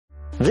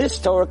This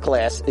Torah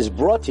class is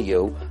brought to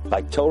you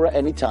by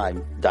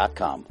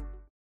TorahAnytime.com.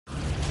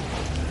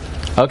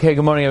 Okay,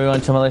 good morning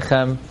everyone. Shalom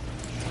Aleichem.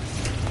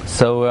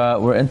 So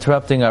we're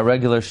interrupting our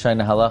regular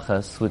Shaina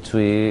Halachas, which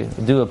we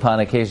do upon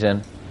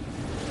occasion,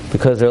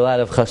 because there are a lot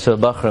of Chashuv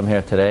Bachrim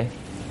here today.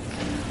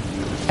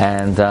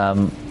 And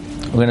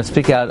we're going to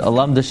speak out a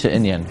Lomdus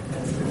Inyan,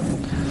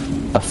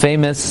 a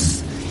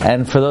famous,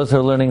 and for those who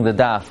are learning the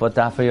daf, what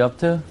daf are you up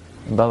to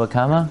in Baba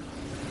Kama?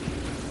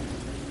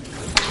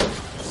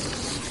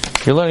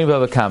 You're learning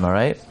Baba Kama,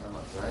 right?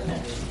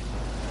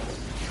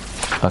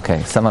 Okay,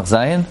 Samach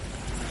Zayin.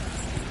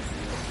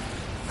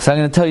 So I'm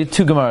going to tell you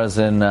two Gemaras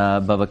in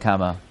Baba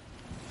Kama.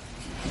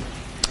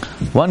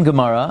 One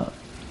Gemara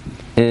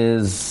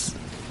is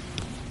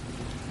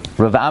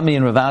Rav Ami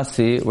and Rav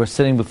Asi were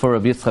sitting before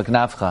Rabbi Yitzchak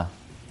Nafcha.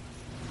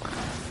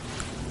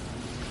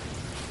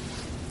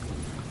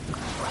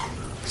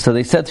 So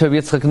they said to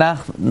Rabbi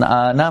Yitzchak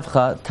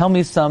Nafcha, tell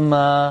me some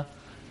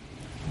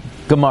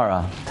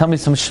Gemara, tell me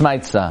some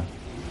Shmaitza.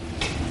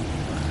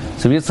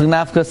 So Rabbi Yitzchak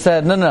Nafcha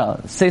said,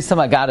 no, say some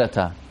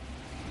Agadata.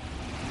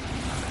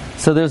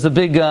 So there's a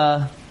big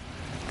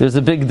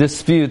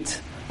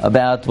dispute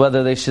about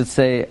whether they should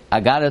say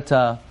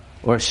Agadata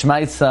or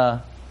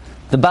Shmaitza.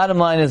 The bottom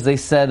line is they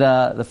said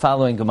the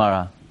following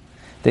Gemara.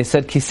 They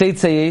said Kisei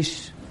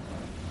Tzayish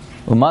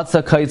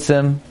Umatza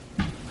Kaitzim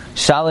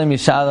Shalim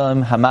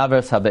Yishalim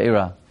Hamavers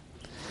Habeira.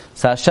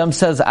 So Hashem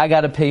says, I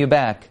got to pay you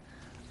back.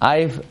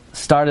 I've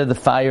started the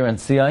fire in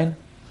Sion.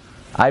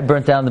 I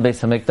burnt down the Beis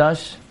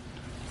HaMikdash.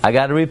 I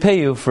got to repay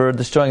you for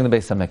destroying the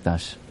Beis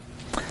HaMikdash.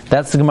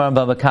 That's the Gemara in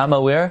Baba Kama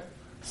where?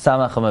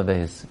 Samach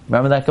HaMavez.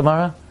 Remember that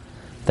Gemara?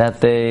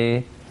 That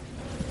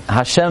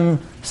Hashem,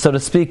 so to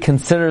speak,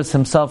 considers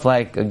himself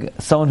like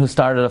someone who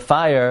started a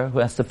fire who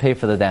has to pay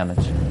for the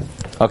damage.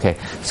 Okay,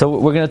 so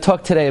we're going to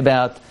talk today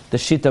about the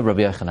Shita of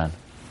Rabbi Yochanan.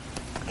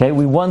 Okay,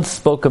 we once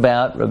spoke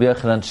about Rabbi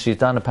Yochanan's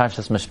Shita on the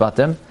Parshas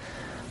Mishpatim,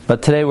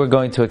 but today we're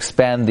going to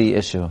expand the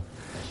issue.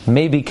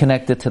 Maybe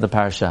connected to the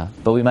Parsha,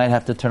 but we might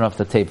have to turn off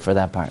the tape for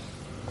that part.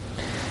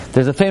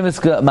 There's a famous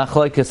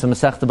machlokes in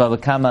Masechta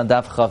Bava Kama and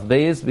Daf Chaf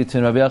Beis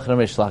between Rabbi Yochanan and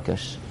Reish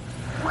Lakish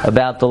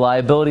about the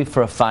liability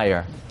for a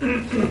fire.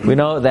 We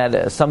know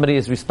that somebody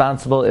is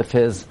responsible if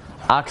his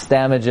ox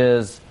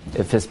damages,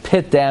 if his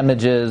pit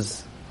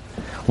damages.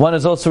 One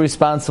is also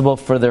responsible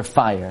for their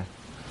fire.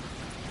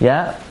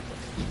 Yeah?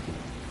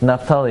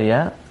 Naftali,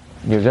 yeah?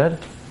 You're good?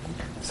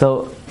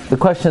 So the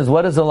question is,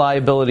 what is a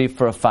liability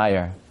for a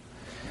fire?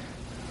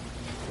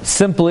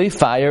 Simply,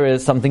 fire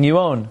is something you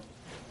own.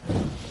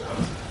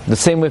 The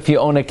same way if you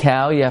own a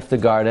cow, you have to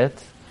guard it.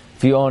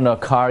 If you own a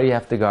car, you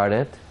have to guard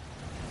it.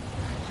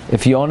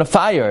 If you own a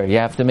fire, you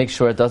have to make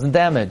sure it doesn't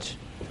damage.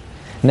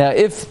 Now,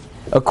 if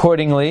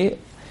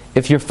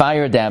your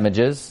fire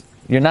damages,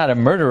 you're not a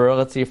murderer.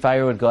 Let's say your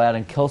fire would go out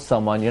and kill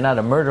someone. You're not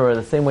a murderer.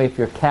 The same way if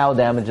your cow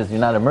damages, you're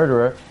not a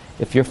murderer.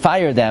 If your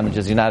fire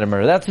damages, you're not a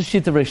murderer. That's the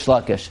sheet of Reish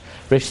Lakish.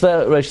 Reish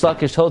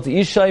Lakish holds,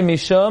 Ishai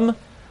Mishum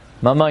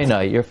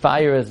Mamayna. Your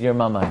fire is your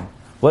mamay.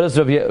 What does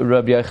Rabbi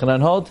Yochanan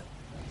hold?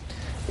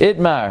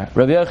 Itmar,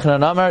 Rabbi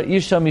Yochanan Amar,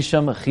 Isha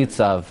Mishum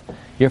Chitzav.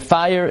 Your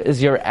fire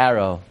is your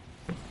arrow.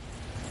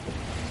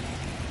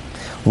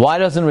 Why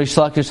doesn't Reish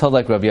Lakish hold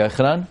like Rabbi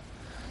Yochanan?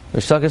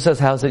 Reish Lakish says,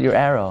 how's it your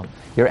arrow?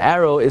 Your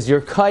arrow is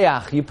your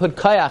kayach. You put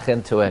kayach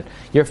into it.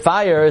 Your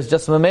fire is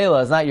just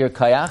mamela, it's not your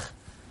kayach.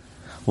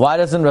 Why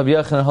doesn't Rabbi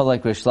Yochanan hold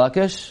like Reish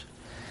Lakish?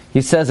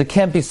 He says it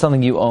can't be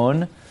something you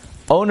own.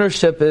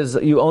 Ownership is,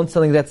 you own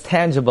something that's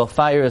tangible.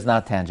 Fire is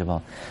not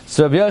tangible.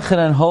 So Rabbi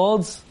Yochanan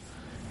holds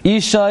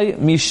Ishai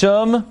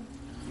Mishum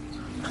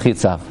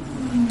Chitzav.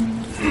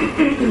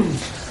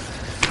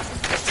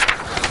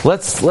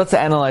 Let's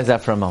analyze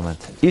that for a moment.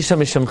 Isha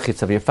Mishum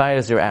Chitzav. Your fire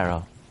is your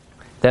arrow.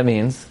 That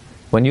means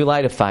when you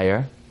light a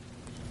fire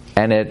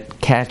and it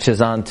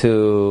catches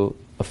onto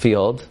a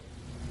field,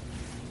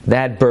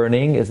 that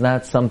burning is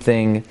not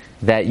something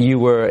that you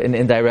were an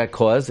indirect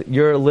cause.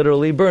 You're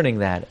literally burning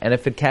that. And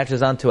if it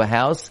catches onto a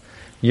house,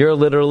 you're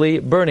literally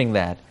burning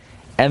that.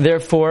 And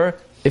therefore,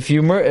 if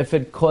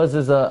it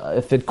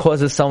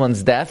causes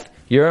someone's death,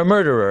 you're a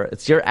murderer.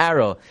 It's your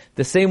arrow.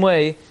 The same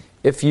way,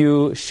 if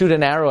you shoot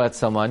an arrow at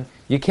someone,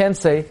 you can't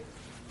say,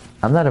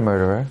 I'm not a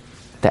murderer.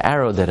 The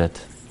arrow did it.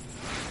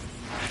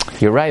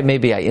 You're right,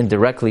 maybe I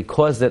indirectly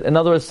caused it. In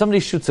other words,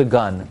 somebody shoots a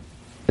gun.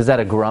 Is that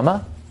a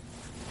grama?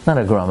 It's not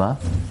a grama.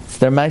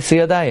 They're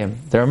ma'aseh yadayim.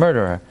 They're a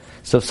murderer.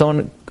 So if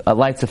someone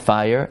lights a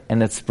fire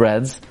and it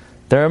spreads,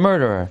 they're a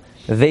murderer.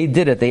 They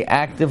did it. They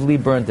actively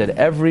burned it.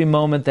 Every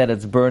moment that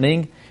it's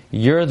burning,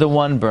 you're the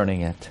one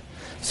burning it.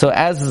 So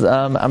as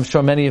I'm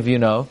sure many of you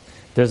know,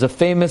 there's a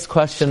famous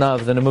question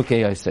of the Nemukei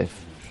Yosef.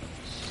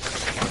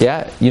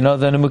 Yeah? You know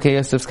the Nemukei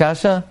Yosef's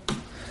kasha?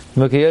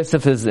 Nemukei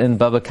Yosef is in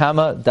Baba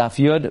Kama, Daf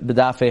Yud,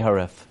 B'Dafei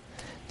Harif.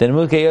 The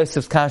Nemukei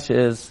Yosef's kasha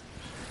is,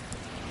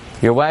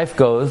 your wife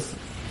goes,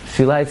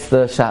 she lights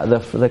the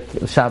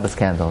Shabbos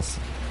candles.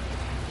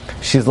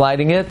 She's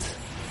lighting it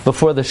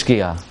before the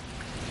Shkia.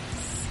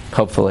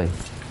 Hopefully.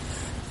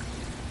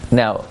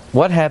 Now,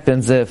 what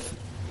happens if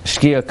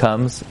Shkia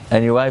comes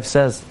and your wife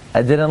says,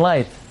 I didn't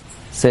light?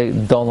 say,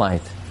 don't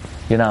light.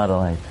 You're not allowed to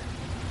light.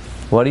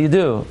 What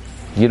do?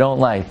 You don't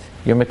light.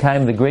 You're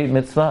mekayim the great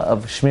mitzvah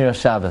of Shmira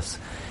Shabbos.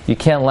 You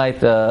can't light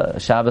the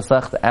Shabbos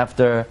Lecht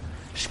after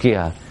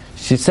Shkia.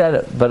 She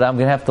said, but I'm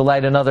going to have to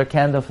light another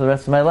candle for the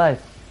rest of my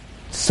life.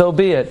 So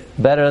be it.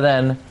 Better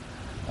than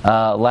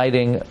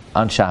lighting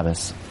on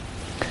Shabbos.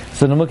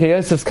 So the Mukhe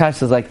Yosef's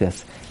kasha is like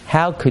this.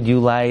 How could you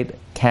light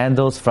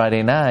candles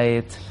Friday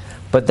night,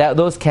 but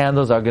those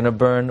candles are going to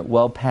burn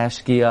well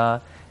past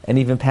Shkia, and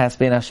even past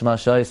Bein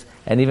HaShemashois,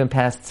 and even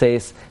past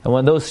Tzeis. And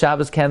when those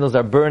Shabbos candles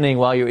are burning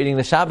while you're eating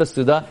the Shabbos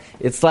Suda,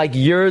 it's like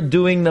you're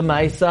doing the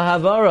Maisa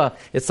Havara.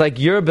 It's like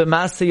you're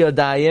B'masa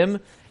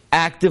Yadayim,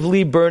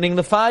 actively burning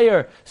the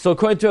fire. So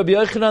according to Rabbi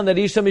Yochanan, that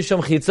Isha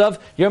Misham Chitzav,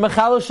 you're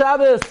Mechalo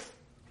Shabbos.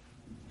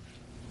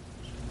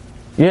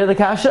 You hear the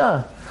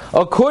kasha?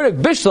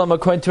 According to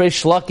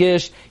Reish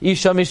Lakish,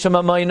 Isha Misham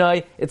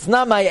Amaynai, it's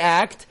not my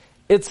act,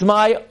 it's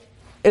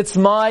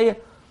my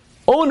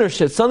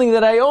ownership, something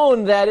that I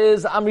own, that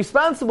is, I'm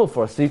responsible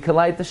for. So you can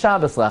light the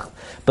Shabbos Lech.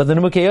 But the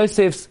Mukhe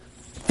Yosef's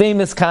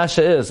famous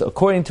kasha is,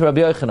 according to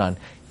Rabbi Yochanan,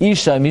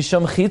 Isha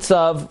Misham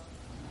Chitzav,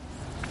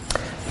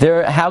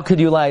 how could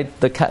you light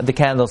the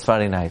candles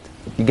Friday night?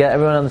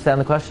 Everyone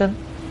understand the question?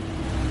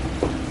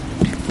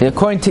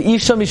 According to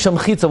Isha Misham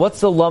Chitzav, what's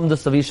the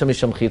Lomdus of Isha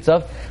Misham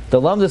Chitzav? The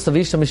Lomdus of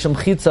Isha Misham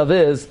Chitzav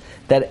is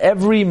that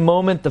every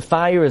moment the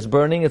fire is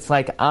burning, it's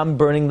like I'm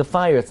burning the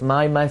fire. It's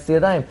my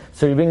Yadayim.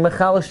 So you bring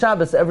Mechal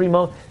Shabbos every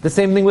moment. The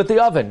same thing with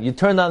the oven. You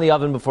turned on the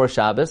oven before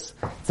Shabbos.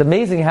 It's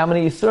amazing how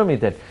many Yisurim you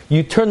did.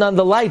 You turned on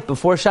the light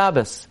before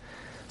Shabbos.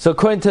 So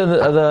according to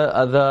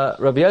the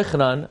Rabbi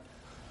Yochanan,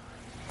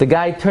 the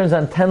guy turns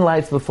on 10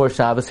 lights before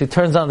Shabbos. He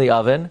turns on the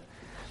oven.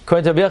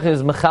 According to Rabbi Yochanan,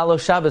 it's Mechal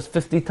Shabbos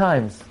 50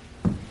 times.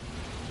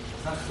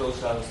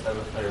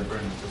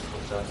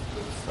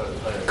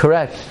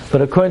 Correct,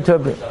 but according to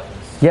Rabbi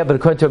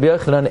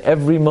Yochanan,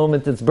 every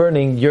moment it's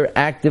burning, you're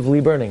actively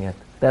burning it.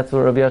 That's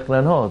what Rabbi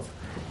Yochanan holds.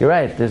 You're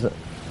right.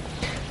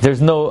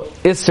 There's no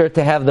isser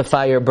to have the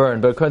fire burn,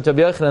 but according to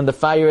Rabbi Yochanan, the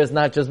fire is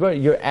not just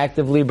burning; you're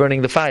actively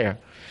burning the fire.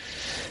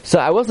 So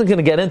I wasn't going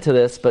to get into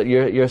this, but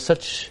you're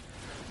such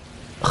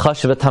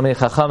chashav tamei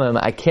chachamim.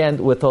 I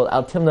can't withhold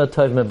al timna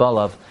tov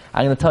mebalav.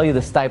 I'm going to tell you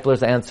the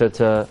Stipler's answer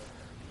to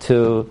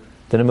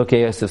the Mukhe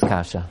Yosef's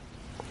kasha.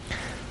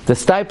 The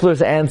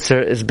Stipler's answer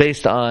is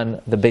based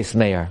on the Beis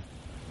Meir.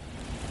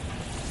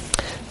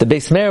 The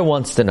Beis Meir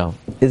wants to know,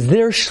 is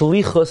there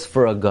shlichus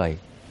for a guy?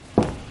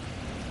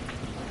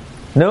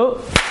 No?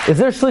 Is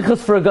there shlichus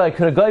for a guy?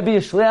 Could a guy be a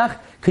shliach?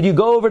 Could you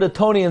go over to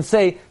Tony and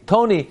say,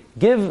 Tony,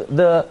 give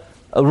the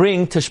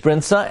ring to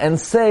Shprinza and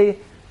say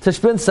to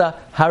Shprinza,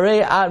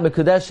 Harei ad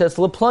mekudeshes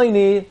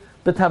leploini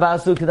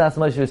b'tavasu kedas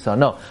Moshe Yisrael.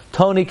 No,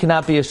 Tony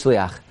cannot be a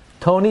shliach.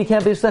 Tony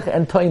can't be a shliach,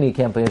 and Tony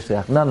can't be a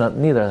shliach. No,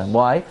 neither of them.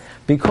 Why?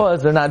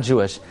 Because they're not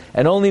Jewish.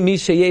 And only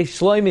Misha Yesh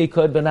Shloimi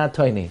could, but not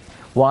Tony.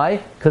 Why?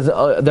 Because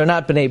they're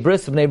not B'nai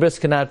Bris. B'nai Bris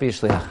cannot be a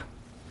shliach.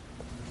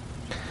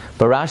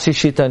 But Rashi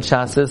Shita and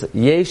Shas says,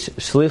 Yesh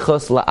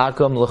shlichos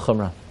la'akom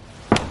l'chumra.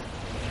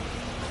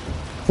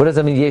 What does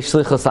that mean, Yesh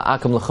shlichos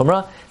la'akom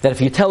l'chumra? That if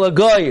you tell a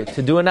guy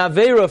to do an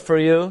aveira for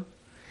you,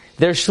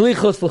 there's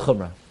shlichos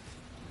l'chumra.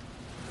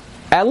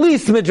 At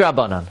least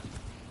midrabanan.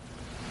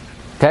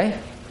 Okay?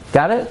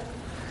 Got it?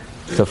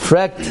 So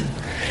frekt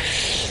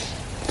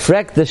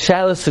the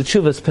shalos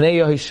teshuvas pnei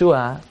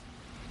Yehoshua,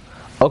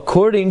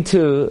 according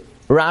to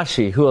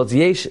Rashi, who holds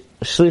yesh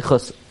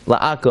shlichus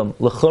la'akum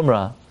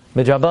l'chumra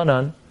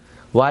midrabanan.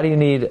 Why do you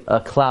need a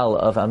klal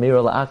of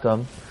amira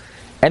la'akum?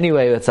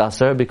 Anyway, it's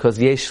aser because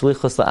yesh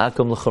shlichus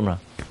la'akum l'chumra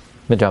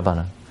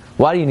midrabanan.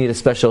 Why do you need a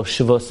special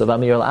shivus of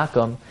amira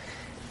la'akum?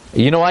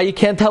 You know why you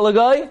can't tell a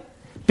guy?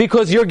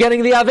 Because you're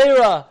getting the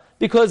avera.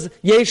 Because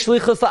yesh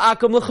shlichus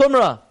la'akum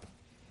l'chumra.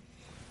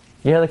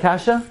 You hear the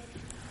kasha?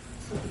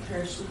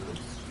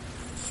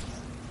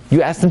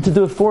 You asked him to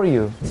do it for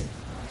you.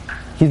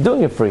 He's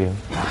doing it for you.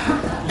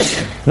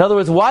 In other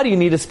words, why do you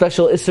need a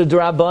special Isser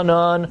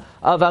D'Rabbanan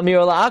of Amir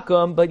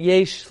La'akum, but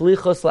Yesh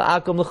Shlichos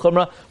La'akum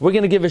L'Chumra? We're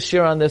going to give a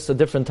shir on this a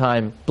different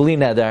time, Bli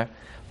Neder,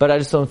 but I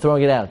just am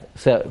throwing it out.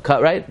 So,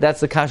 right?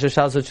 That's the kasha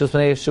Shalos Shus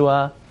B'nei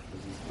Yeshua.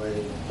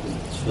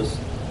 Shus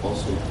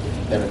also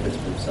benefits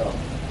for himself.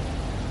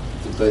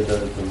 If the guy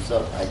does it for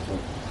himself, I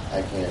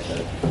can't do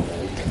it.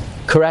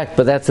 Correct,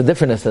 but that's a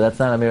different Isser. That's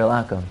not Amir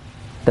La'akum.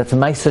 That's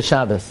Maisa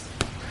Shabbos.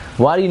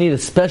 Why do you need a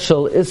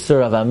special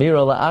Isser of Amir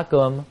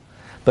La'akum?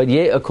 But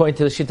according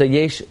to the Shita,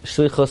 Yesh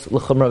Shlichos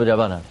L'Chumra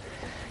B'Drabanan.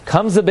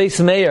 Comes the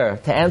Beis Meir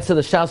to answer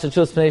the Shalos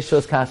Shus B'nei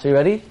Yeshua's kasha. You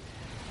ready?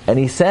 And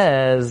he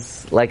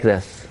says like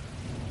this: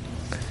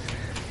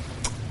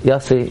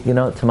 Yossi,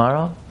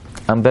 tomorrow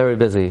I'm very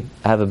busy.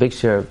 I have a big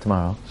share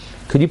tomorrow.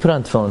 Could you put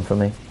on tefillin for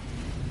me?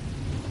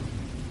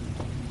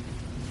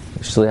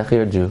 Shliach,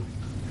 you're a Jew.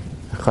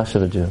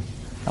 Chashav, a Jew.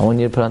 I want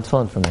you to put on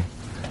tefillin for me.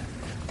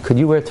 Could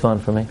you wear tefillin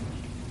for me?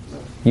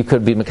 You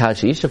could be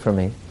Mekadosh Isha for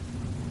me.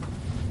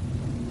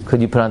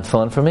 Could you put on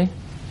tefillin for me?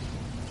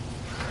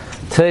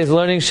 Today's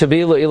learning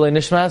Shabi Lo Iloi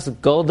Nishmas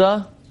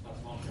Golda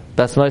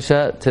Bas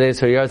Moshe. Today's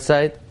her yard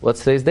site. What's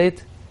today's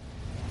date?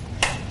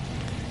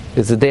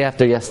 It's the day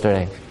after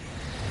yesterday.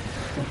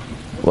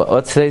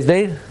 What's today's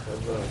date?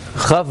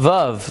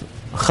 Chavav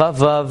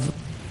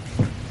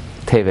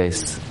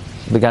Teves.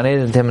 Could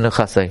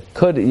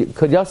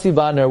Yossi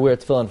Badner wear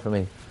tefillin for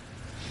me?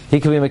 He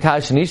could be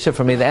Mekadosh Nisha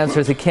for me. The answer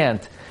is he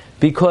can't,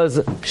 because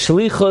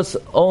shlichus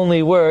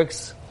only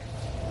works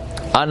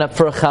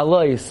for a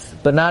chalois,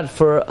 but not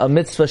for a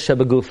mitzvah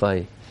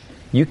shebegufai.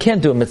 You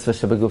can't do a mitzvah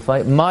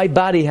shebegufai. My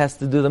body has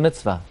to do the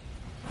mitzvah.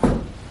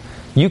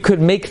 You could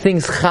make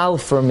things chal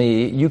for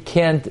me. You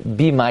can't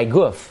be my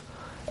guf.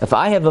 If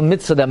I have a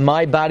mitzvah that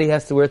my body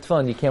has to wear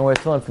tefillin, you can't wear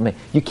tefillin for me.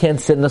 You can't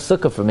sit in a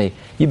sukkah for me.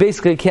 You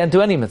basically can't do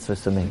any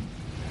mitzvahs for me.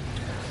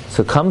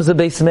 So comes the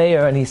Beis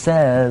Meir and he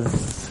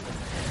says,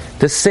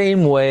 the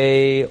same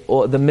way,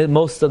 or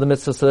most of the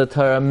mitzvahs of the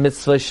Torah,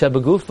 mitzvah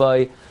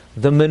shebegufai,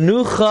 the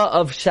menucha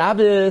of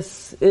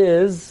Shabbos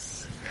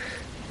is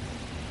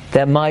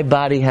that my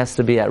body has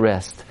to be at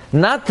rest.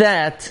 Not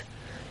that,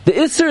 the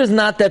Isser is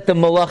not that the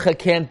malacha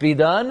can't be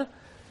done.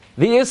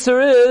 The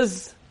Isser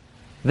is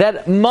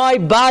that my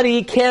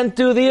body can't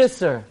do the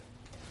Isser.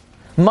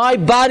 My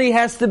body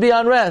has to be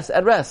at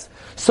rest.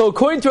 So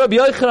according to Rabbi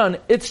Yochanan,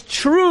 it's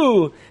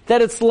true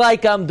that it's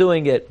like I'm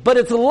doing it. But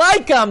it's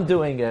like I'm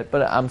doing it.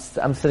 But I'm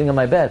sitting on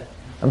my bed.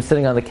 I'm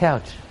sitting on the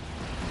couch.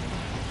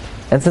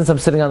 And since I'm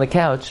sitting on the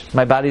couch,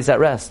 my body's at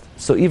rest.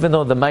 So even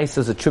though the mice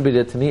is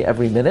attributed to me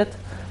every minute,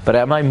 but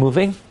am I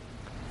moving?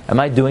 Am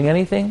I doing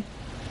anything?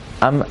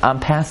 I'm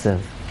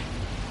passive.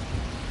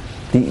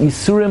 The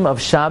Isurim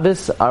of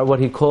Shabbos are what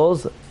he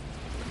calls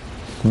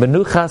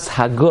Menuchas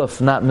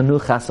Haguf, not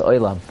Menuchas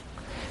Oilam.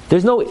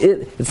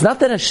 It's not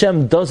that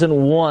Hashem doesn't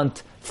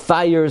want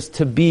fires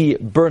to be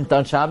burnt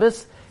on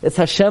Shabbos. It's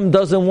Hashem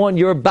doesn't want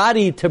your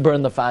body to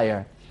burn the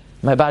fire.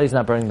 My body's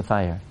not burning the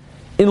fire.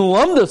 In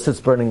Lomdus it's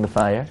burning the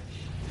fire.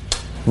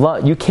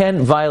 You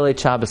can't violate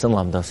Shabbos in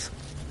Lomdus.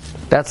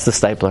 That's the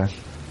stipler.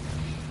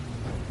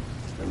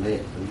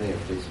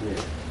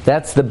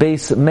 That's the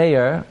Beis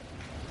Meir.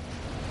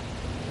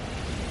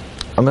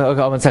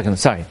 Okay, 1 second,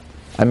 sorry.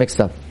 I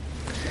mixed up.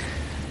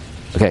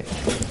 Okay.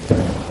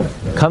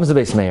 Comes the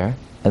Beis Meir,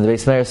 and the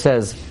Beis Meir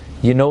says,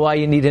 you know why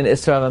you need an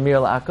Isra of Amir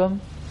La'akum?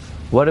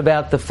 What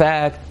about the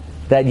fact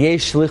that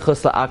Yesh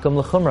Shlichus La'akum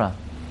L'chumra?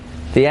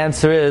 The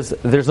answer is,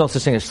 there's no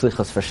such thing as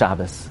Shlichus for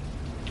Shabbos.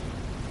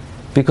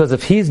 Because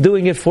if he's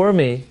doing it for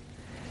me,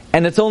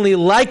 and it's only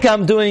like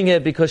I'm doing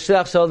it because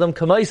Shliach Shalom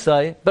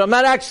Kamaisai, but I'm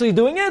not actually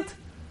doing it,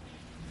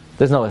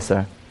 there's no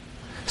Isra.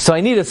 So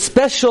I need a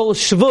special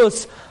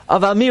Shvus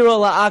of Amir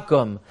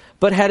La'akum.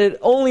 But had it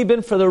only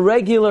been for the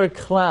regular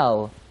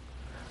klal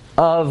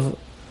of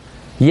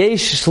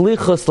Yesh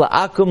Shlichus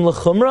La'akum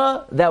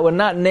L'chumra, that would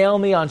not nail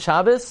me on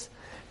Shabbos,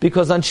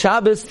 because on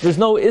Shabbos there's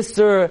no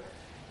Isser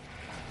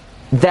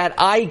that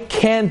I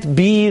can't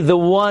be the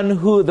one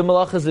who the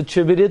malacha is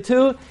attributed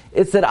to.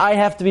 It's that I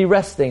have to be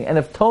resting. And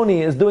if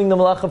Tony is doing the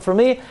malacha for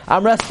me,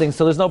 I'm resting,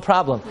 so there's no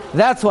problem.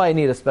 That's why I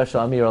need a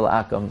special Amir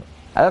La'akum.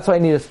 That's why I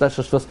need a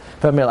special Shvus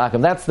for Amir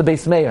La'akum. That's the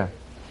Beis Meir.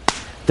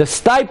 The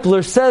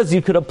Stipler says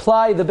you could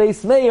apply the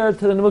Beis Meir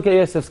to the Nemukei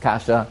Yosef's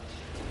Kasha.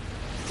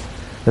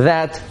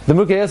 That the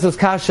Nemukei Yosef's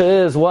Kasha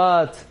is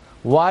what?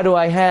 Why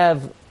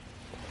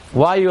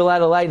are you allowed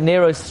to light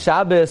Neros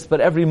Shabbos,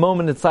 but every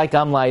moment it's like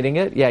I'm lighting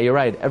it? Yeah, you're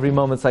right. Every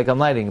moment it's like I'm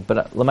lighting it,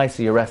 but Lamaisa,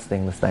 you're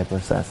resting, the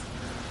Stipler says.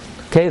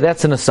 Okay,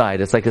 that's an aside.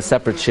 It's like a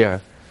separate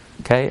share.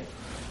 Okay?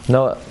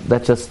 No,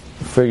 that's just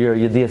for your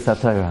Yediyas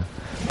HaTorah.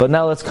 But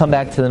now let's come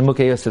back to the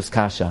Nemukei Yosef's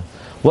Kasha.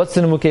 What's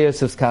the Nemukei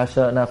Yosef's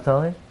Kasha,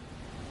 Naftali?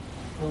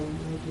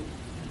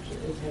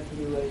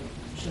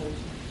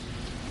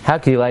 How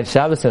can you light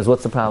Shabbos?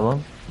 What's the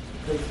problem?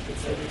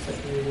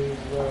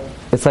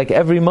 It's like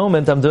every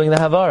moment I'm doing the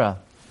Havara.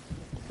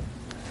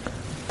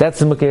 That's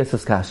the Nemukei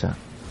Yosef's Kasha.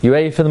 You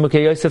ready for the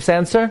Nemukei Yosef's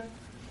answer?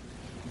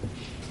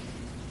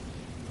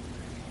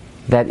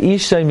 That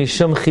Isha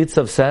Mishum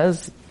Chitzav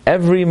says,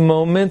 every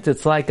moment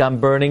it's like I'm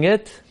burning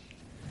it,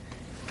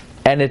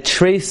 and it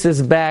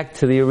traces back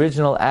to the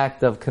original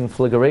act of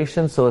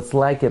conflagration, so it's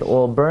like it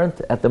all burnt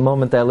at the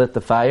moment that I lit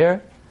the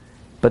fire,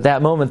 but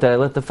that moment that I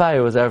lit the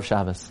fire was Erev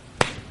Shabbos.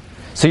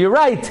 So you're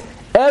right,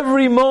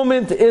 every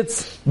moment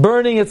it's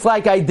burning, it's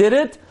like I did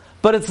it,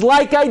 but it's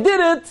like I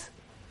did it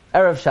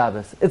Erev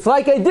Shabbos. It's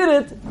like I did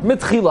it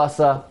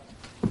Mitchilasa.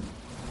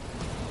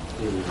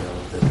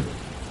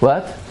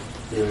 What?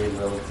 Theory of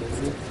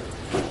relativity?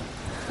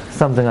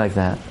 Something like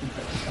that.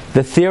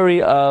 The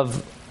theory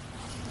of,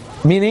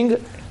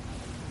 meaning,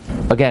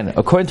 again,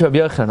 according to Rabbi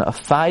Yochanan, a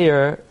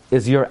fire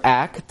is your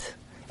act,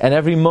 and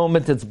every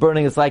moment it's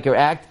burning is like your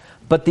act,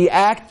 but the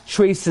act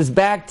traces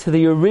back to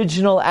the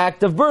original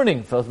act of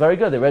burning. So it's very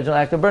good. The original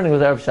act of burning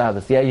was Erev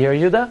Shabbos. Yeah, you hear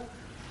Yudah?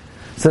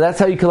 So that's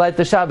how you can light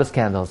the Shabbos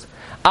candles.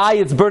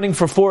 It's burning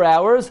for 4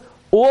 hours.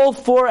 All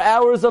 4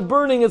 hours of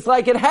burning is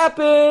like it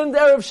happened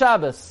Erev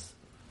Shabbos.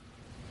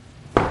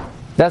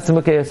 That's the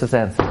Nemukei Yosef's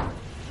answer.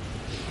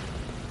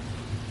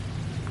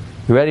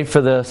 You ready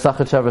for the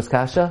Sochotzew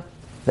Kasha?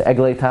 The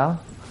Eglei Tal?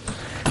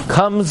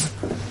 Comes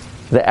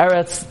the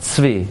Eretz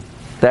Tzvi.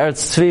 The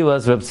Eretz Tzvi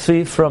was Reb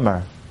Tzvi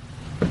Frummer,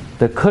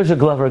 the Kuzha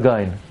Glover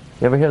Goin.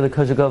 You ever hear the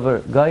Kuzha Glover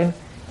Goin?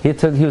 He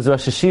was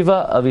Rosh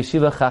Hashiva of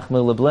Yeshiva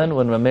Chachmei Lublin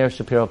when Rameir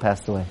Shapiro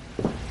passed away.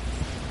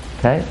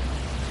 Okay?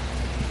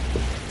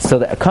 So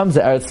there comes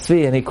the Eretz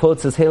Tzvi and he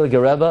quotes his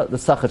Heilige Rebbe, the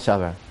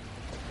Sochotzew.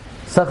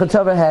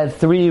 Sochotzew had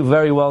 3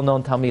 very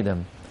well-known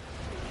Talmidim.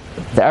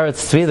 The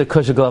Eretz Tzvi, the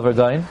Kusha Glover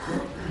Goin,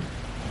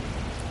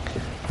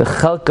 the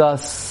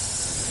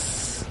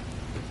Chalkas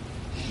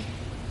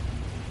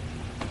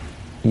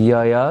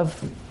Yayav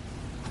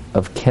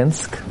of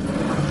Kinsk,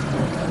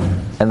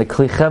 and the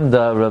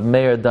Klichemda Rav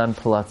Meir Dan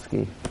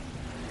Polatsky.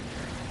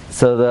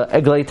 So the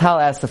Eglei Tal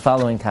asked the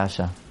following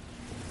kasha.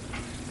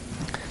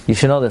 You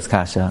should know this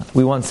kasha.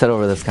 We once said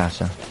over this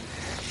kasha.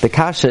 The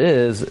kasha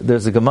is,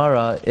 there's a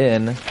Gemara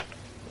in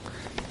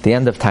the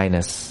end of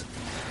Tainus.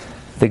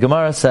 The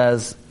Gemara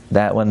says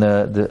that when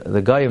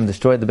the Goyim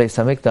destroyed the Beis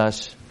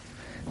HaMikdash,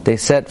 they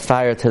set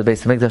fire to the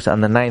Beis HaMikdash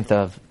on the 9th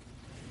of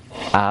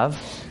Av,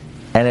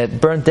 and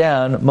it burnt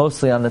down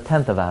mostly on the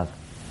 10th of Av.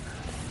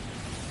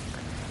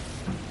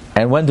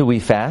 And when do we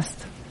fast?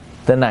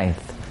 The 9th.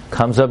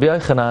 Comes Rabbi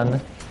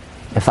Yochanan.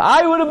 If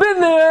I would have been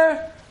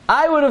there,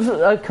 I would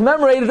have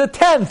commemorated the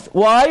 10th.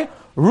 Why?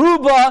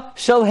 Ruba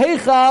shel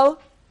heichal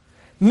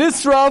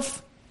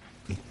nisraf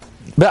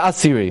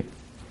be'asiri.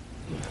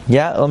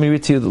 Yeah, let me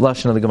read to you the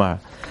Lashon of the Gemara.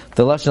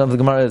 The Lashon of the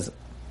Gemara is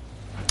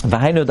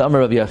V'hainu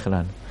d'amar Rabbi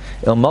Yochanan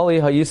Il moli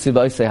ha'yisi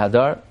ba'isei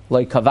hadar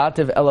Loi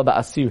kavativ ela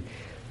ba'asir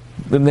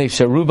B'mnei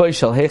sherubai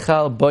shel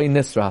heichal boi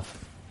nisraf.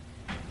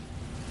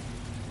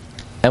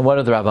 And what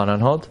do the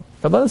Rabbanan hold?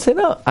 Rabbanan say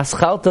no.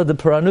 Aschalta de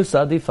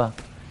paranusa adifa.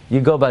 You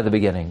go by the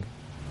beginning.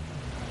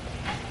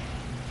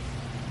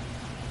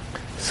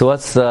 So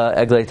what's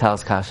Eglei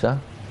Tal's kasha?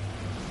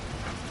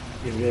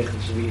 Should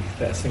be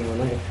fasting one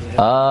night.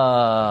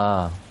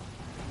 Ah.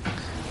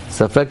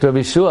 So, effect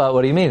Rabbi Shua,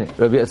 what do you mean?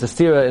 It's a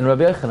stira in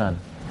Rabbi Yochanan.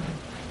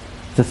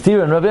 It's a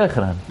stira in Rabbi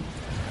Yochanan.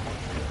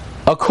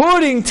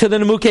 According to the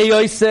Nemukei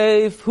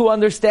Yosef, who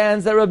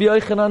understands that Rabbi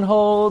Yochanan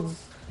holds,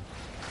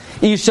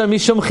 Isha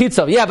Mishum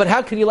Chitzav. Yeah, but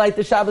how can you light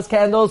the Shabbos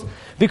candles?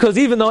 Because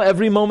even though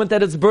every moment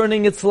that it's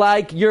burning, it's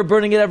like you're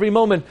burning it every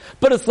moment.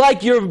 But it's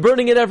like you're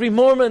burning it every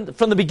moment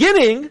from the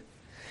beginning.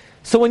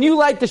 So when you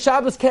light the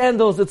Shabbos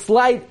candles, it's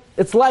like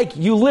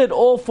you lit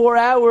all 4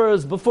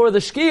 hours before the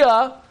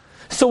Shkia.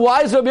 So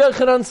why is Rabbi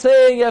Yochanan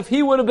saying if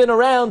he would have been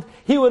around,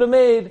 he would have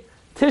made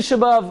Tisha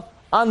B'Av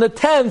on the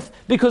 10th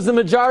because the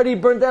majority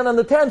burnt down on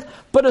the 10th.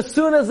 But as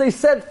soon as they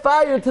set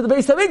fire to the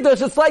Beis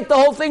HaMikdash, it's like the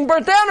whole thing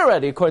burnt down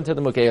already, according to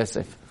the Mukei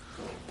Yosef.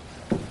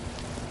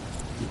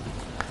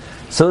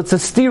 So it's a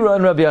stira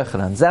in Rabbi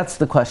Yochanan's. That's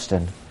the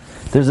question.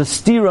 There's a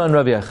stira in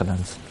Rabbi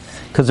Yochanan's.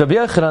 Because Rabbi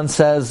Yochanan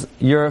says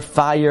your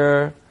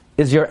fire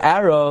is your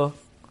arrow.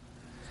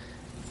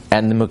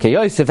 And the Mukei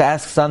Yosef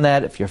asks on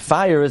that, if your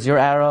fire is your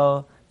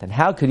arrow, then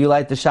how could you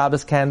light the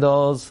Shabbos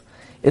candles?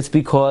 It's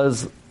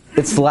because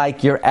it's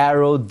like your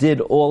arrow did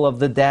all of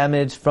the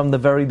damage from the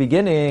very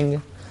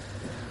beginning.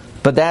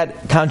 But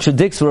that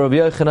contradicts what Rabbi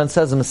Yochanan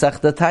says in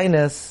Masechta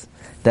Tainus,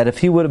 that if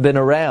he would have been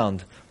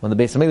around when the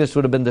Beis HaMikdash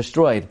would have been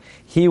destroyed,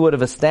 he would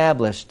have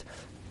established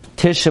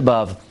Tisha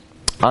B'Av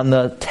on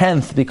the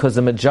 10th because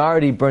the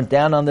majority burnt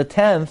down on the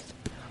 10th.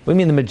 What do you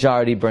mean the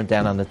majority burnt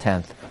down on the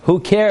 10th?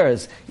 Who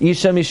cares?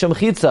 Isha Mishum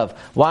Chitzav.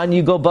 Why don't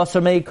you go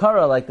Basar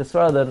Meikara like the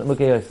Surah that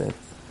Mukei Yosef?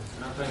 It's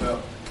not talking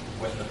about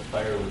when the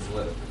fire was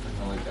lit. It's talking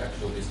about like the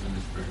actual basement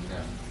is burning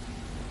down.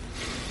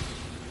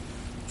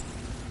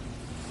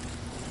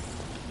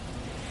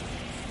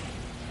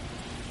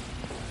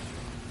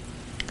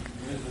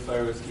 Even if the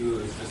fire was killed,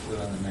 it was just lit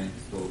on the night,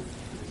 so the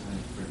basement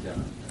is burning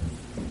down.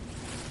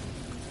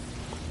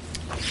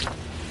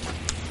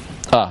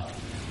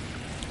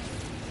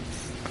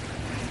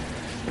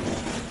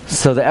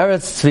 So the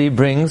Eretz Tzvi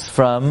brings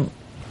from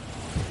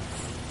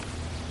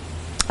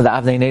the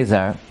Avnei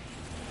Nezer.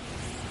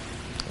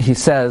 He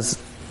says,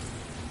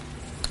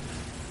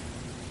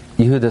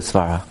 Yehuda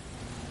Svara,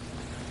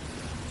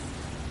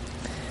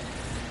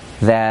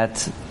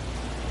 that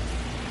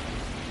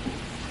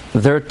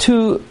there are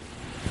 2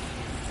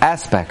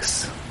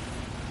 aspects.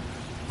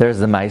 There's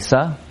the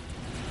Maisa,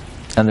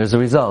 and there's the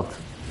result.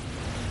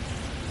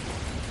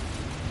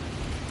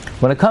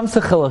 When it comes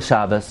to Chilul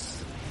Shabbos,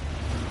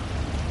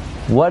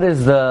 what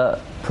is the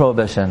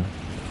prohibition?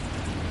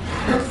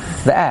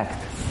 The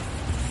act.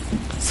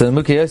 So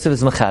the Mukei Yosef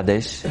is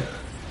Mechadesh,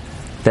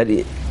 that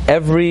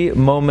every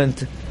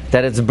moment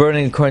that it's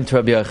burning according to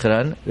Rabbi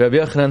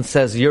Yochanan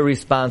says you're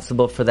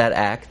responsible for that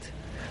act,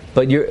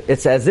 but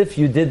it's as if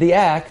you did the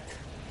act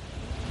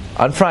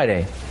on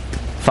Friday.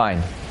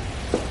 Fine.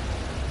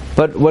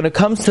 But when it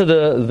comes to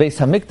the Beis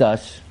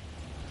HaMikdash,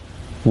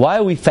 why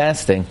are we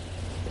fasting?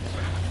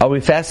 Are we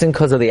fasting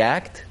because of the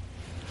act?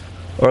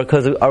 Or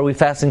are we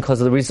fasting because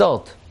of the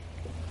result?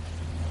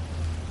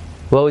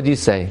 What would you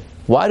say?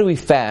 Why do we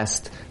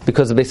fast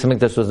because the Beis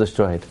HaMikdash was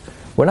destroyed?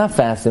 We're not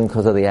fasting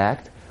because of the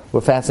act.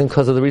 We're fasting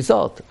because of the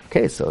result.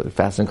 Okay, so we're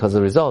fasting because of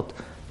the result.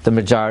 The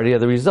majority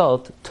of the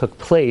result took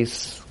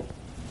place.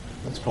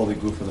 That's probably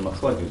good for the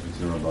machlekes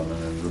between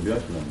Rabbanan and Rabbi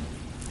Yochanan.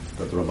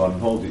 That the Rabbanan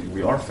hold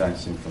we are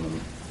fasting for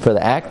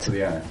the act. For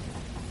the act.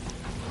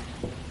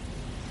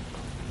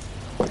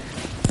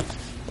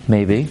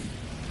 Maybe.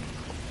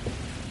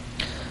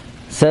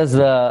 Says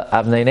the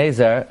Avnei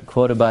Nezer,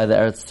 quoted by the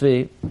Eretz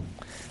Tzvi,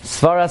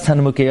 Svaras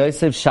Hanmukei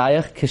Yosef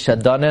Shayach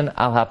Kishadonen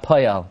al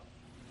Hapoyal.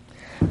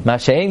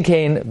 Mashein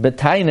Kain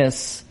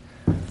Betainis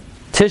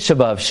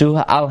Tishabav Shu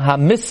al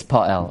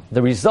Hamispael.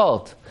 The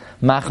result,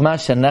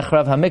 Machmash and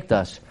Nechrav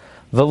Hamikdash.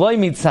 V'loy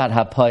mitzad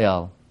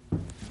Hapoyal.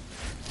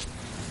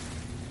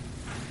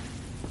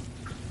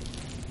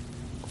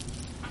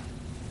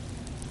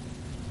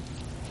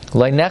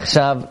 Loy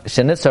Nechshav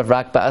Shenisrav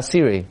Rak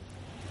Ba'asiri.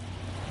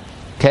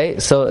 Okay,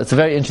 so it's a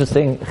very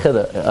interesting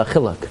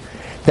chiluk.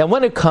 Then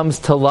when it comes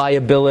to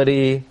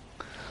liability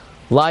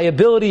you're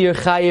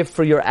chayiv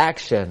for your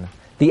action.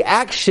 The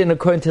action,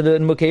 according to the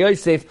Mukei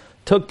Yosef,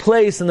 took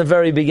place in the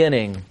very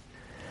beginning.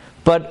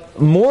 But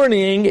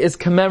mourning is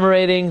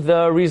commemorating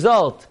the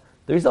result.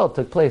 The result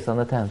took place on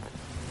the 10th.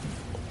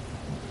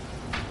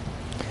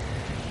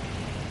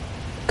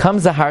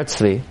 Comes the Har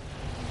Tzvi,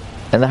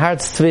 and the Har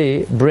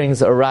Tzvi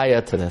brings a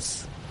raya to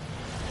this.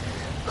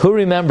 Who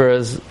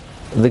remembers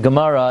the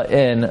Gemara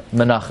in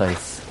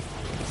Menachos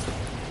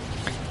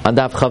on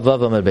Daf Chavav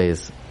Amud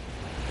Beis?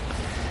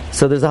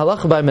 So there's a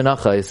halacha by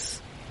Menachos.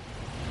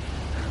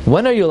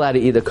 When are you allowed to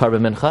eat a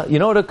carbon mincha? You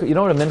know what a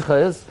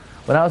mincha is?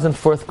 When I was in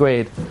 4th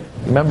grade,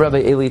 you remember Rabbi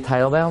Eli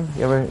Teitelbaum?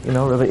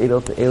 Rabbi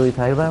Eli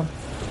Teitelbaum?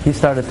 He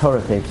started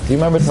Torah tapes. Do you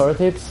remember Torah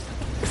tapes?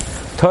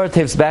 Torah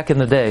tapes back in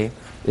the day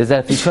is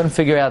that if you couldn't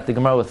figure out the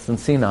Gemara with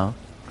Cincino,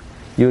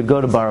 you would go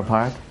to Borough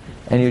Park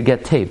and you'd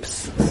get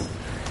tapes.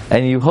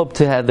 And you hope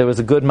to have, there was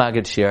a good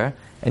Maggid Shir,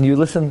 and you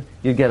listen,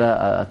 you get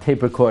a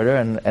tape recorder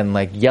and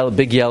like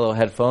big yellow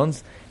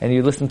headphones, and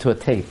you listen to a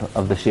tape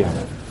of the Shir.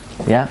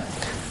 Yeah?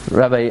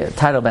 Rabbi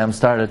Teitelbaum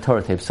started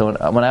Torah tapes. So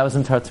when I was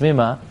in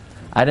Tartzmima,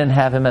 I didn't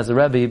have him as a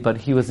Rebbe, but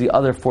he was the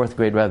other 4th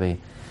grade Rebbe.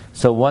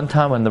 So one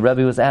time when the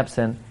Rebbe was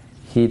absent,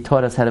 he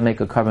taught us how to make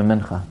a carbon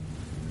mincha.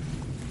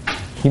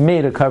 He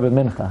made a carbon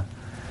mincha.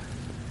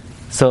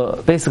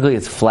 So basically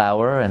it's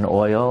flour and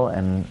oil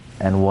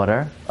and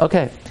water.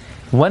 Okay.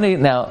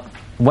 I'm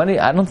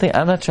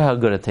not sure how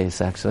good it tastes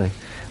actually.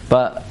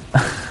 But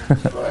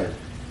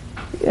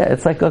yeah,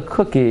 it's like a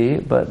cookie,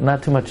 but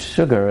not too much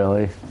sugar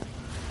really.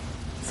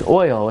 It's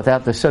oil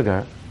without the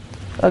sugar.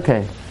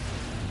 Okay.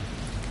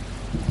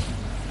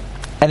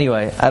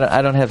 Anyway,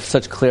 I don't have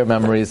such clear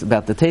memories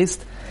about the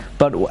taste.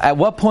 But at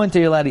what point are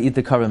you allowed to eat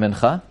the carbon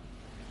mincha?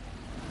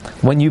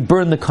 When you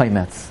burn the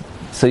kaimetz.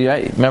 So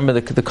remember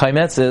the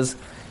kaimetz is,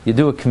 you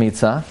do a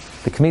kmitza.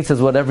 The kmitza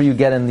is whatever you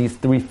get in these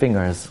 3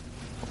 fingers.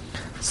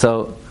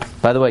 So,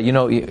 by the way,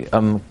 Gemara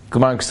and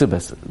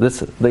Ksubis,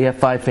 they have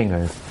 5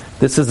 fingers.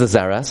 This is the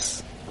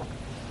zeres.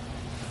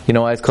 You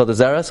know why it's called the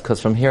zeres?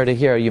 Because from here to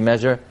here you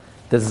measure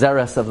the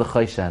zeres of the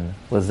chayshen.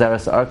 With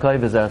zeres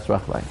arkay, with zeres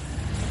rachlai.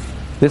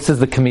 This is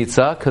the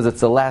kmitza, because it's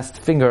the last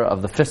finger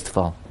of the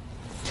fistful.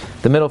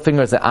 The middle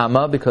finger is the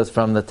amma, because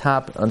from the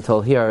top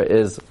until here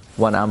is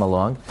 1 amma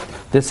long.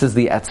 This is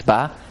the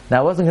etzba.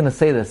 Now I wasn't going to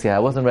say this yet, I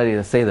wasn't ready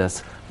to say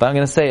this, but I'm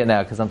going to say it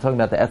now, because I'm talking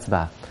about the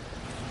etzba.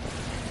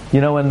 You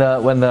know when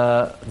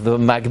the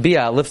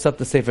Magbia lifts up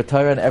the Sefer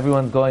Torah and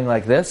everyone's going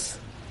like this?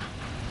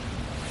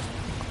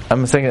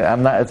 I'm saying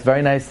it's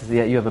very nice to see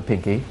that you have a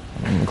pinky.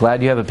 I'm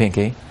glad you have a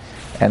pinky.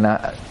 And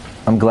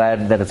I'm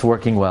glad that it's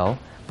working well.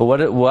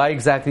 But why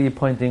exactly are you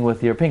pointing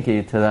with your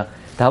pinky to the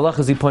halach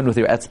is you point with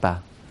your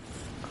etzba?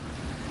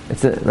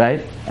 It's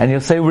right? And you'll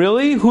say,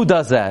 really? Who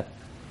does that?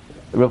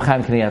 Reb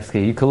Chaim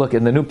Kanievsky. You can look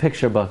in the new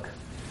picture book.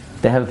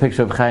 They have a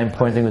picture of Chaim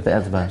pointing with the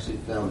etzba. I actually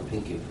found the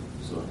pinky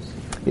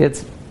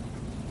source.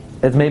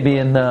 It's maybe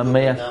in the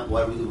Maya.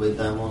 Why would you wait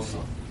down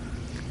also?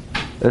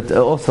 It's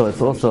also.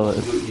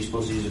 You're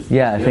supposed to use it.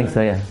 Yeah, I think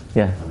so. Yeah.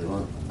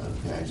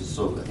 Okay, I just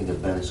saw. I think the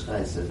Ben Ish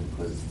Chai said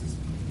because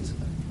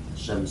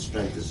Hashem's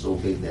strength is so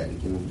big that he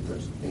can even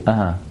touch the thing.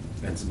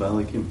 It's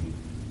balakim.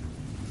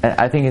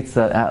 I think it's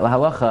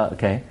halacha.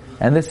 Okay,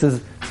 and this is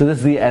the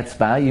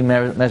etzba. You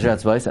measure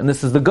etzbas, and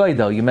this is the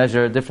goido. You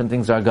measure different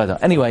things are goido.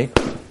 Anyway,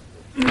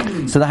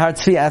 so the Har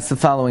Tzvi asks the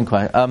following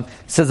question.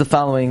 Says the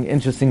following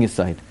interesting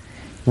aside.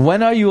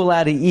 When are you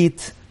allowed to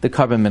eat the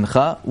carbon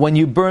mincha? When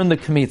you burn the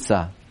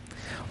kmitza.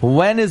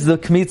 When is the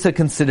kmitza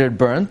considered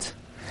burnt?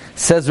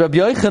 Says Rabbi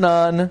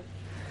Yochanan,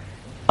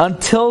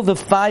 until the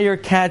fire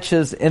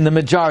catches in the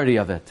majority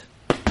of it.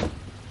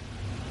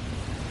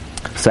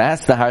 So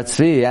ask the Har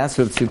Tzvi, ask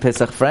Rabbi Tzvi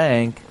Pesach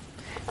Frank,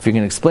 if you're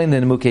going to explain the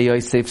Mukei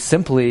Yosef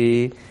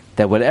simply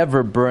that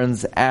whatever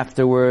burns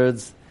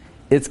afterwards,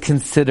 it's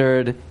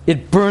considered,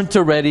 it burnt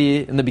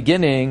already in the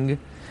beginning,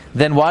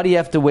 then why do you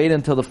have to wait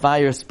until the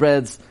fire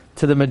spreads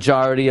to the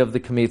majority of the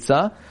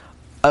kmitza?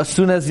 As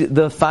soon as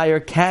the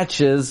fire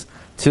catches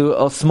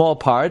to a small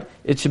part,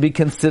 it should be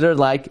considered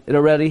like it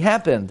already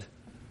happened.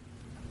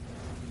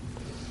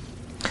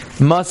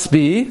 Must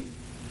be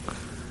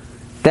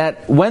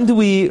that when do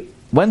we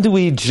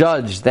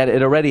judge that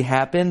it already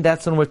happened?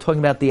 That's when we're talking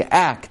about the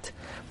act.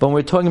 But when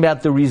we're talking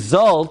about the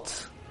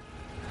result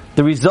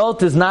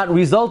is not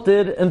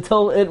resulted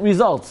until it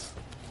results.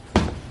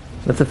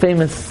 That's a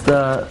famous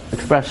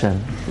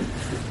expression.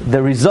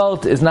 The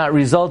result is not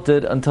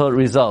resulted until it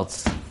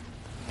results.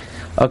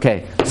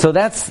 Okay, so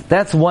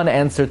that's one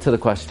answer to the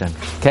question.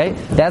 Okay,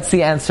 that's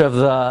the answer of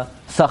the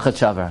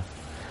Sochotzew.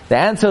 The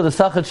answer of the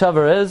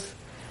Sochotzew is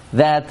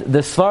that the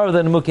Svar of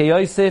the Nemukei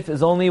Yosef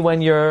is only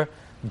when you're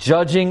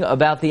judging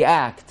about the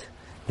act.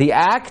 The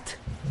act,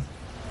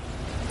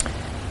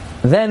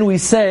 then we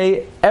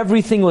say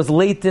everything was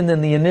latent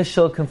in the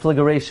initial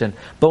configuration.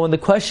 But when the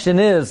question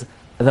is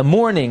the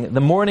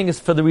mourning is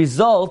for the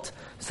result,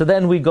 so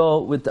then we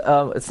go with,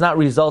 it's not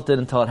resulted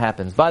until it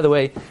happens. By the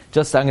way,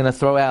 just I'm going to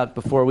throw out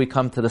before we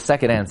come to the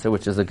second answer,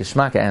 which is a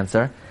Geschmacka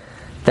answer,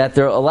 that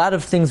there are a lot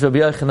of things Rabbi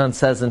Yochanan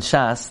says in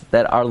Shas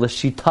that are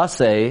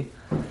l'shitase,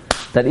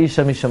 that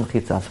isha misham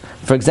chitzav.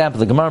 For example,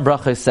 the Gemara in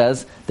Bracha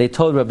says, they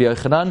told Rabbi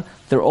Yochanan,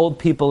 they're old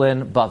people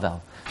in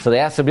Bavel. So they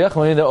asked Rabbi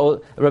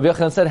Yochanan, Rabbi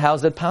Yochanan said, how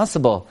is it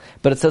possible?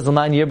 But it says, you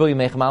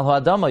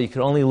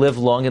can only live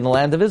long in the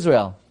land of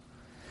Israel.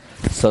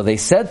 So they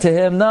said to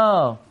him,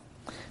 no.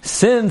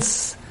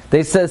 Since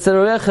they said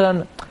Rabbi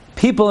Yochanan,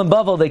 people in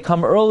Bavel, they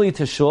come early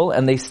to shul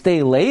and they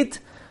stay late,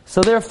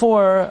 so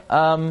therefore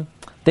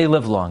they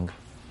live long.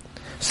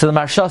 So the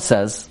Marsha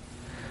says,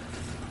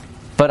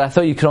 but I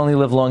thought you could only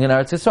live long in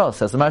Eretz Yisrael.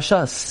 Says the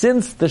Marsha,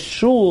 since the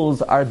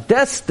shuls are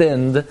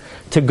destined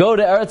to go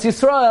to Eretz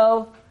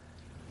Yisrael,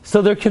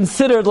 so they're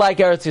considered like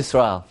Eretz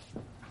Yisrael.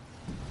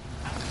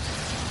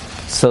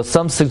 So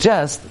some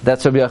suggest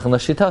that's Rabbi Yochanan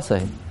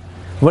L'Shitase.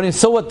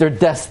 So what, they're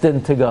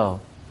destined to go?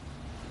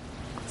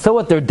 So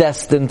what, they're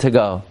destined to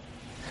go?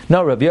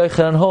 No, Rabbi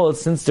Yochanan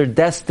holds, since they're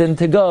destined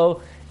to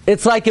go,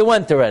 it's like it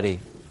went already.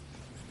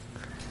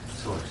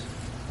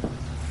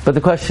 But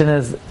the question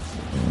is,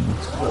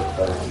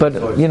 but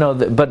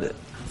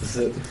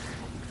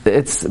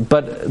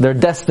they're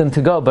destined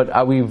to go. But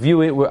are we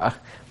view it?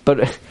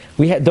 But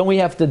don't we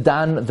have to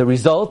don the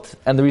result,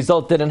 and the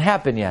result didn't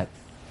happen yet?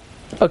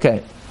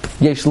 Okay,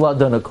 yesh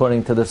ladon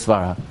according to the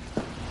svara,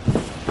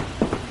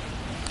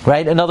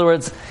 right? In other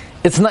words,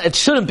 it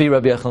shouldn't be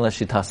Rabbi Yochanan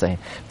L'Shitase,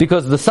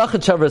 because the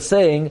Sochotzew is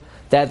saying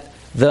that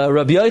the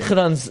Rabbi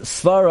Yochanan's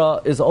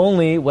svara is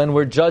only when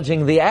we're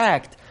judging the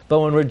act. But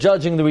when we're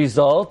judging the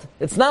result,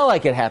 it's not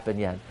like it happened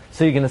yet.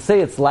 So you're going to say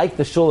it's like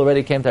the shul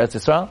already came to Eretz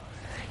Yisrael?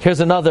 Here's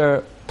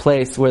another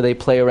place where they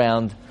play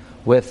around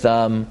with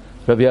Rabbi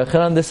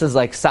Yochanan. This is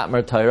like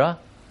Satmar Torah.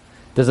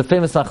 There's a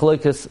famous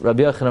machlokes,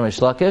 Rabbi Yochanan Rish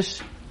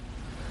Lakish,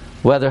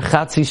 whether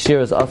Chatzi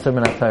Shir is Asur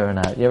Min HaTorah or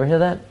not. You ever hear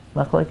that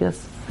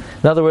machlokes?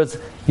 In other words,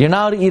 you're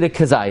not allowed to eat a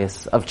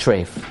kazayas of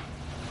treif.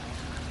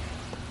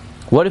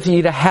 What if you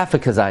eat a half a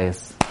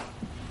kazayas?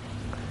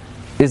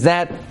 Is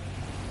that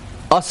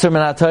Asur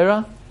Min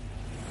HaTorah?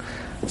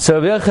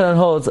 So Rabbi Yochanan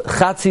holds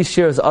Chatzi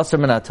Shir is Asur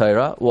Min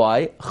HaTorah.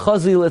 Why?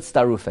 Chazil it's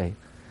Tarufei.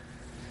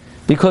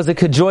 Because it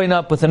could join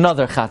up with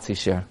another Chatzi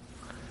Shir.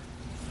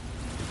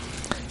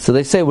 So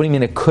they say, what do you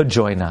mean it could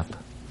join up?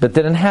 But it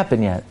didn't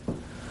happen yet.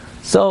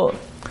 So,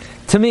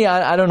 to me,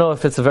 I don't know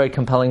if it's a very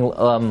compelling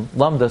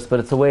Lomdus, but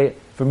it's a way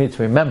for me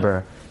to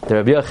remember that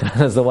Rabbi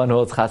Yochanan is the one who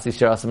holds Chatzi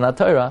Shir Asur Min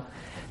HaTorah.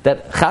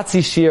 That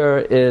Chatzi Shir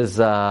is,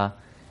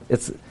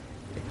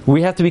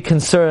 we have to be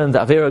concerned,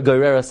 Avera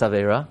Goireras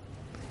Avera,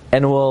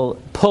 and we'll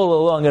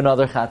pull along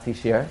another Chatzi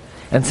Shir.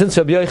 And since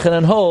Rabbi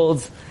Yochanan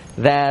holds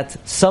that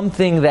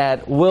something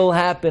that will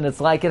happen,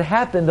 it's like it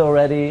happened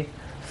already,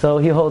 so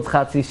he holds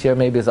Chatzi Shir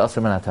maybe as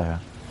Asur Min HaTorah.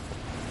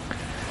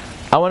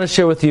 I want to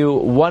share with you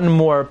one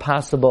more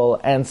possible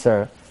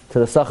answer to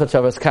the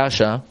Sochotzew's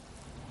kasha.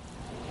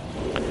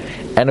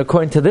 And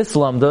according to this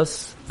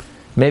Lomdus,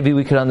 maybe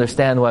we could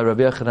understand why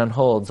Rabbi Yochanan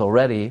holds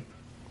already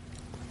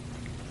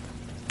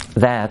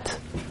that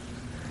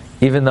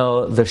even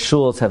though the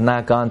shuls have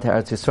not gone to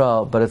Eretz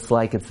Yisrael, but it's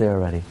like it's there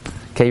already.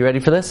 Okay, you ready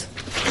for this?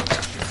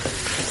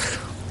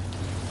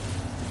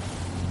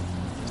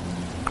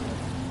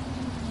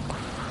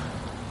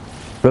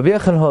 Rabbi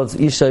Yochanan holds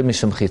Isha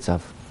Mishum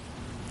Chitzav.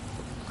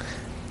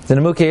 The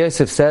Nemukei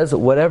Yosef says,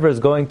 whatever is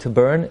going to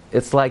burn,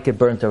 it's like it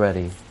burnt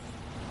already.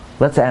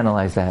 Let's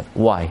analyze that.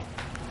 Why?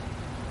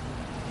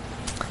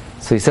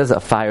 So he says a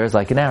fire is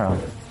like an arrow.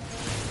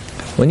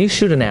 When you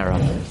shoot an arrow,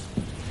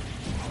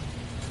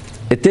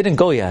 it didn't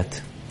go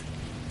yet,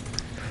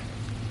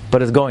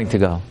 but it's going to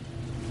go.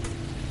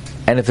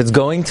 And if it's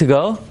going to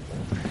go,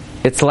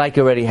 it's like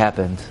it already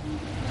happened.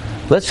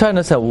 Let's try to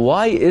understand,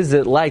 why is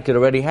it like it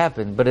already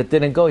happened, but it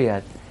didn't go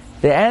yet?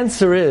 The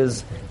answer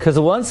is, because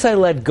once I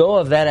let go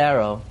of that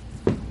arrow,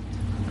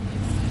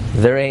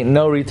 there ain't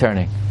no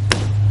returning.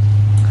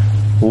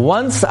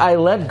 Once I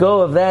let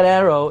go of that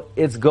arrow,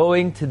 it's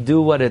going to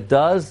do what it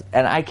does,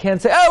 and I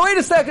can't say, oh, wait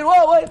a second,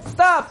 whoa, wait,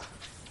 stop!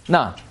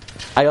 No,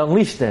 I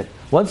unleashed it.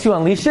 Once you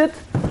unleash it,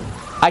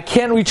 I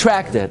can't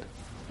retract it.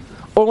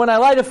 Or when I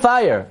light a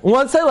fire,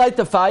 once I light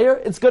the fire,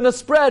 it's going to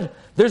spread.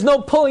 There's no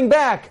pulling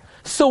back.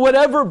 So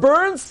whatever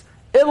burns,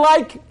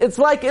 it's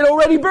like it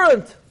already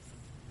burnt.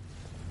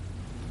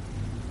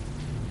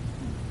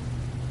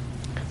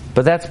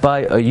 But that's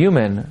by a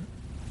human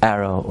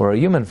arrow or a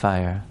human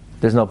fire.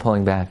 There's no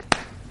pulling back.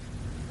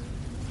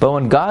 But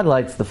when God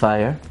lights the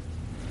fire,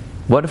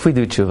 what if we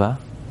do tshuva?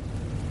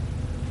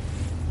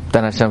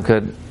 Then Hashem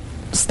could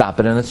stop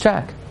it in its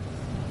track.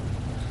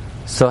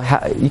 So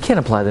you can't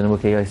apply the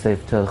Nimukei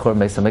Yosef to the Churban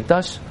Beis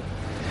HaMikdash.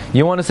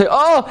 You want to say,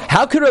 oh,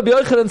 how could Rabbi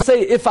Yochanan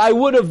say, if I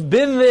would have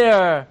been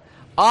there,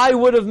 I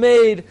would have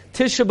made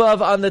Tisha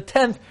B'Av on the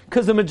 10th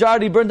because the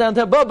majority burned down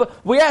the 10th.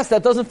 But we asked,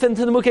 that doesn't fit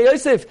into the Nimukei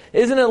Yosef.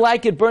 Isn't it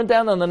like it burned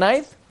down on the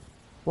 9th?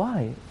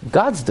 Why?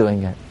 God's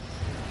doing it.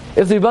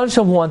 If the Rebbeinu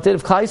Shem wanted,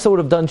 if Klal Yisrael would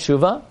have done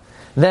Shuvah,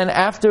 then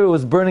after it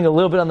was burning a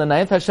little bit on the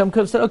 9th, Hashem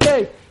could have said,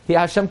 okay,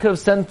 Hashem could have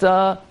sent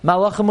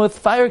Malachim with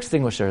fire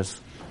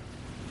extinguishers.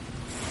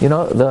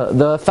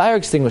 The fire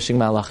extinguishing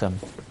Malachim.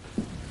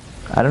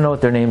 I don't know what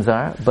their names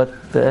are,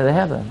 but they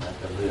have them.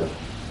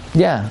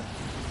 Yeah.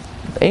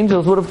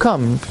 Angels would have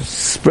come,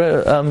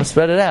 spread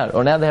it out.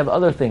 Or now they have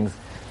other things.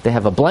 They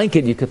have a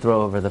blanket you could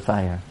throw over the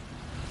fire.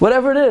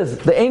 Whatever it is,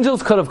 the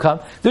angels could have come.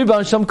 The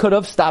Rebbeinu Shem could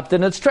have stopped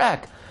in its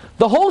track.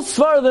 The whole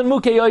svar of the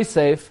Nimukei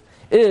Yosef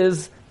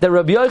is that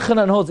Rabbi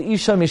Yochanan holds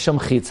Isha Misham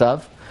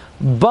Chitzav,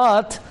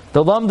 but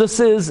the Lomdus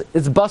is,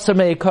 it's Basar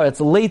Me'ikar, it's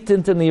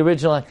latent in the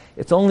original act.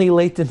 It's only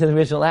latent in the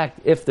original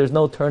act if there's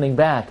no turning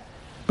back.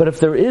 But if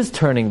there is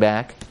turning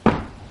back,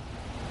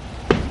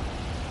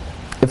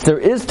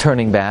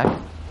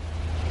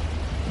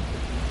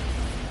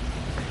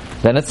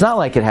 then it's not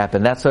like it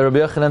happened. That's what Rabbi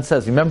Yochanan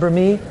says. Remember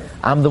me?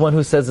 I'm the one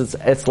who says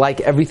it's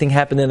like everything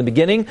happened in the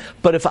beginning.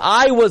 But if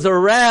I was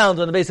around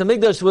when the Beis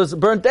HaMikdash was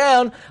burnt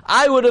down,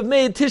 I would have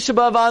made Tisha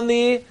B'Av on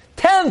the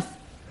 10th.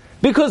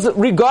 Because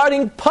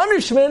regarding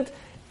punishment,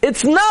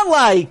 it's not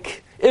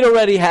like it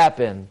already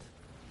happened.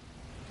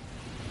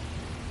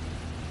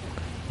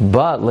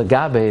 But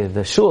Lagabe,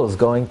 the shul is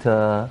going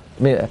to...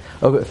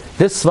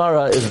 this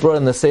svara is brought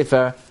in the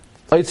Sefer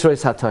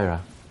Oitzrois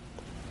HaTorah.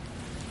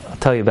 I'll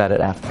tell you about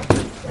it after.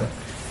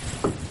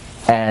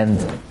 And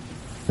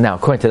now,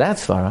 according to that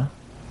svara,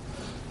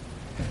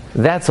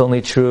 that's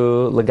only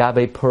true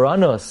Lagabe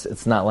Puranos.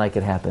 It's not like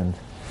it happened.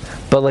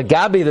 But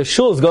Lagabe, the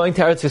shul is going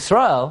to Eretz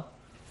Yisrael.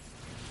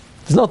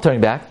 There's no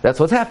turning back. That's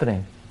what's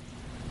happening.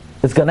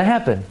 It's going to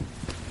happen.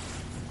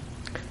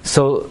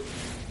 So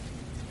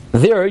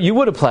there, you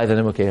would apply the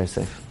Nimukei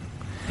Yosef.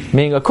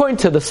 Meaning, according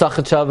to the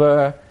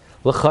Sochotzew,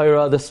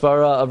 L'chayra, the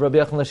svara of Rabbi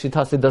Yochanan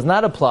Shitasi does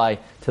not apply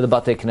to the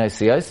Batei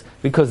Knesiyos,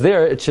 because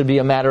there it should be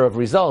a matter of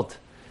result.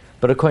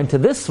 But according to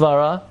this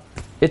svara,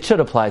 it should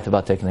apply to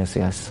Batei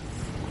Knesiyos.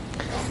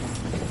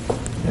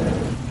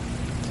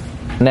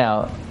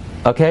 Now,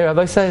 okay,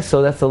 Rabbi say,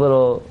 so that's a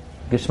little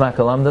Gishmak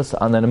Lomdus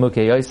on the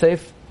Nimukei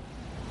Yosef.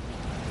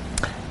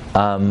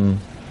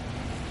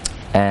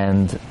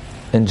 And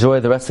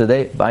enjoy the rest of the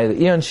day. By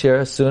the Eon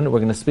Shir, soon we're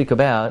going to speak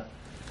about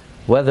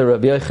whether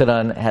Rabbi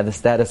Yochanan had the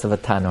status of a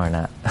Tana or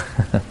not.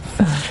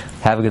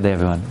 Have a good day,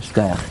 everyone.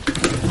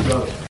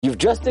 You've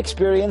just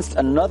experienced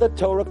another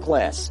Torah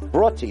class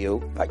brought to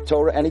you by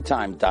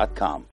TorahAnytime.com.